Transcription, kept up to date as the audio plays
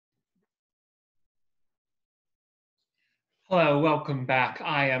Hello, welcome back.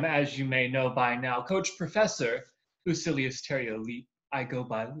 I am, as you may know by now, Coach Professor Lucilius Theriot-Leep. I go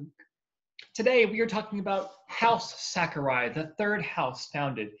by Luke. Today we are talking about House Sakurai, the third house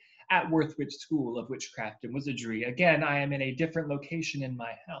founded at Worthwich School of Witchcraft and Wizardry. Again, I am in a different location in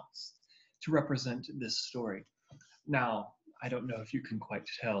my house to represent this story. Now, I don't know if you can quite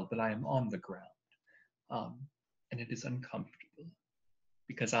tell, but I am on the ground, and it is uncomfortable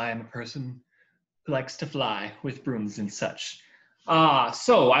because I am a person who likes to fly with brooms and such.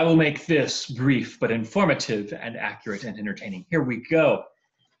 So I will make this brief but informative and accurate and entertaining. Here we go.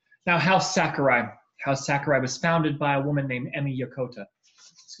 Now, House Sakurai. House Sakurai was founded by a woman named Emi Yokota.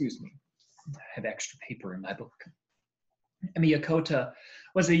 Excuse me, I have extra paper in my book. Emi Yokota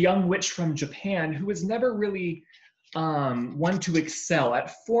was a young witch from Japan who was never really one to excel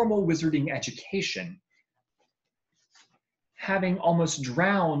at formal wizarding education, having almost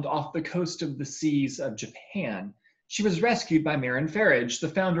drowned off the coast of the seas of Japan. She was rescued by Marin Farage, the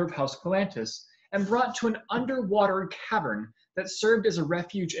founder of House Quillantis, and brought to an underwater cavern that served as a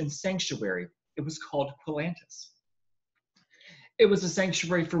refuge and sanctuary. It was called Quillantis. It was a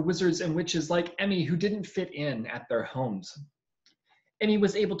sanctuary for wizards and witches like Emi who didn't fit in at their homes. Emi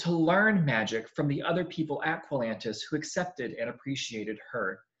was able to learn magic from the other people at Quillantis who accepted and appreciated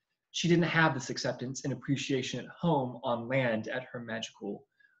her. She didn't have this acceptance and appreciation at home on land at her magical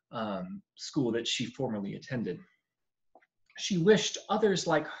school that she formerly attended. She wished others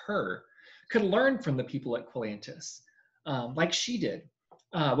like her could learn from the people at Quillantis, like she did,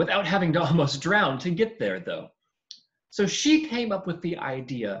 without having to almost drown to get there, though. So she came up with the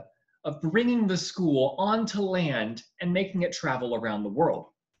idea of bringing the school onto land and making it travel around the world.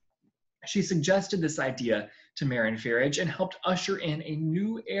 She suggested this idea to Marin Farage and helped usher in a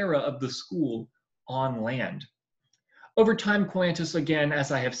new era of the school on land. Over time, Quillantis, again,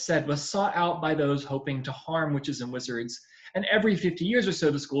 as I have said, was sought out by those hoping to harm witches and wizards, and every 50 years or so,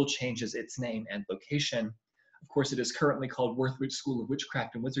 the school changes its name and location. Of course, it is currently called Worthwich School of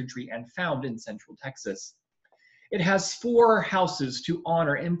Witchcraft and Wizardry and found in Central Texas. It has 4 houses to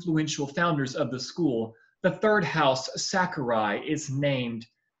honor influential founders of the school. The third house, Sakurai, is named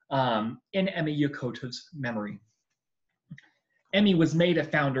in Emi Yokota's memory. Emi was made a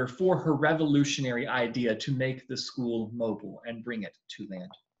founder for her revolutionary idea to make the school mobile and bring it to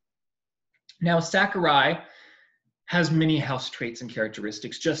land. Now, Sakurai has many house traits and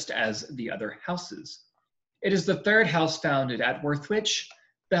characteristics, just as the other houses. It is the third house founded at Worthwich.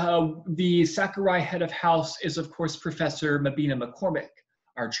 The Sakurai head of house is, of course, Professor Mabina McCormick,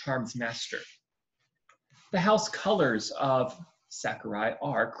 our charms master. The house colors of Sakurai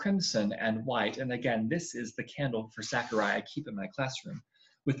are crimson and white, and again, this is the candle for Sakurai I keep in my classroom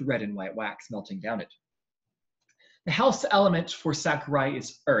with red and white wax melting down it. The house element for Sakurai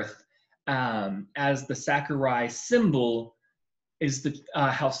is earth, as the Sakurai symbol is the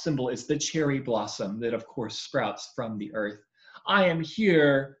house symbol is the cherry blossom that, of course, sprouts from the earth. I am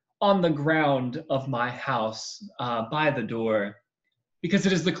here on the ground of my house by the door because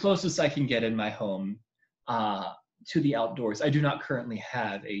it is the closest I can get in my home to the outdoors. I do not currently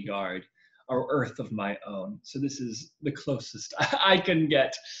have a yard or earth of my own, so this is the closest I can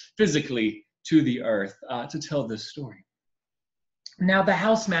get physically to the earth to tell this story. Now, the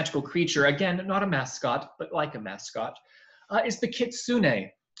house magical creature, again, not a mascot, but like a mascot, is the kitsune,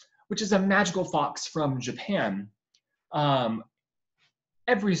 which is a magical fox from Japan.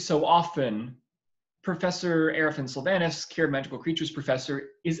 Every so often, Professor Arifin Sylvanus, Care of Magical Creatures professor,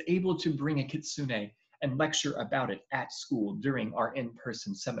 is able to bring a kitsune and lecture about it at school during our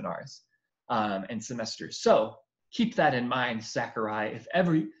in-person seminars and semesters. So keep that in mind, Sakurai. If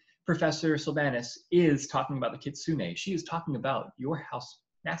every Professor Sylvanus is talking about the kitsune, she is talking about your house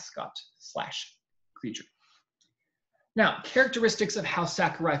mascot / creature. Now, characteristics of House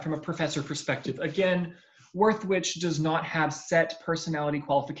Sakurai from a professor perspective. Again, Worthwich does not have set personality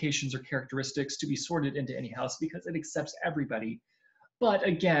qualifications or characteristics to be sorted into any house because it accepts everybody. But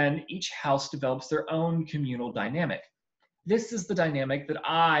again, each house develops their own communal dynamic. This is the dynamic that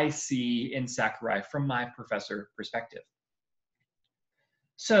I see in Sakurai from my professor perspective.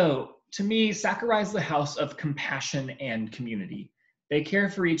 So to me, Sakurai is the house of compassion and community. They care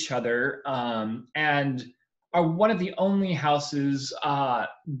for each other and are one of the only houses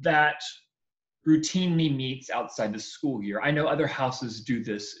that routinely meets outside the school year. I know other houses do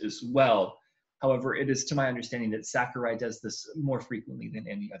this as well. However, it is to my understanding that Sakurai does this more frequently than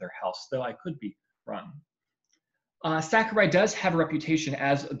any other house, though I could be wrong. Sakurai does have a reputation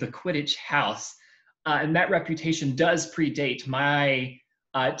as the Quidditch house, and that reputation does predate my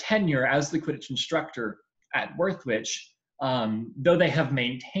tenure as the Quidditch instructor at Worthwich, though they have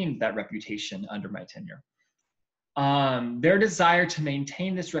maintained that reputation under my tenure. Their desire to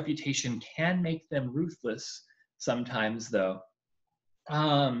maintain this reputation can make them ruthless sometimes, though.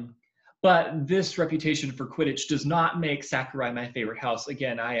 But this reputation for Quidditch does not make Sakurai my favorite house.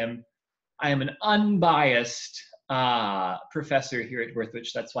 Again, I am an unbiased professor here at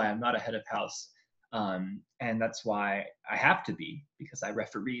Worthwich. That's why I'm not a head of house. And that's why I have to be, because I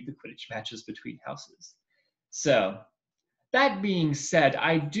referee the Quidditch matches between houses. So that being said,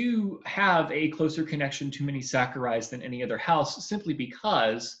 I do have a closer connection to many Sakurais than any other house, simply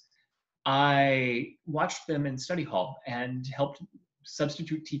because I watched them in study hall and helped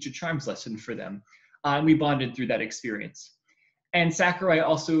substitute teach a charms lesson for them. We bonded through that experience. And Sakurai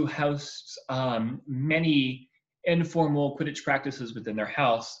also hosts many informal Quidditch practices within their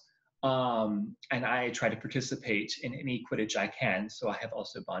house. And I try to participate in any Quidditch I can. So I have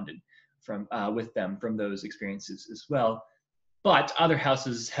also bonded with them from those experiences as well. But other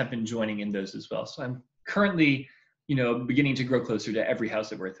houses have been joining in those as well. So I'm currently, beginning to grow closer to every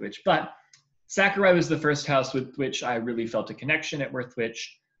house at Worthwich. But Sakurai was the first house with which I really felt a connection at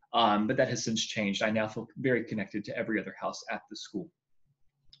Worthwich. But that has since changed. I now feel very connected to every other house at the school.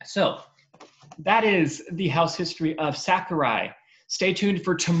 So that is the house history of Sakurai. Stay tuned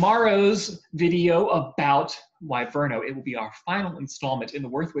for tomorrow's video about Wyverno. It will be our final installment in the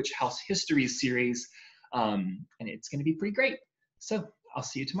Worthwich House History series, and it's going to be pretty great. So I'll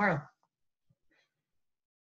see you tomorrow.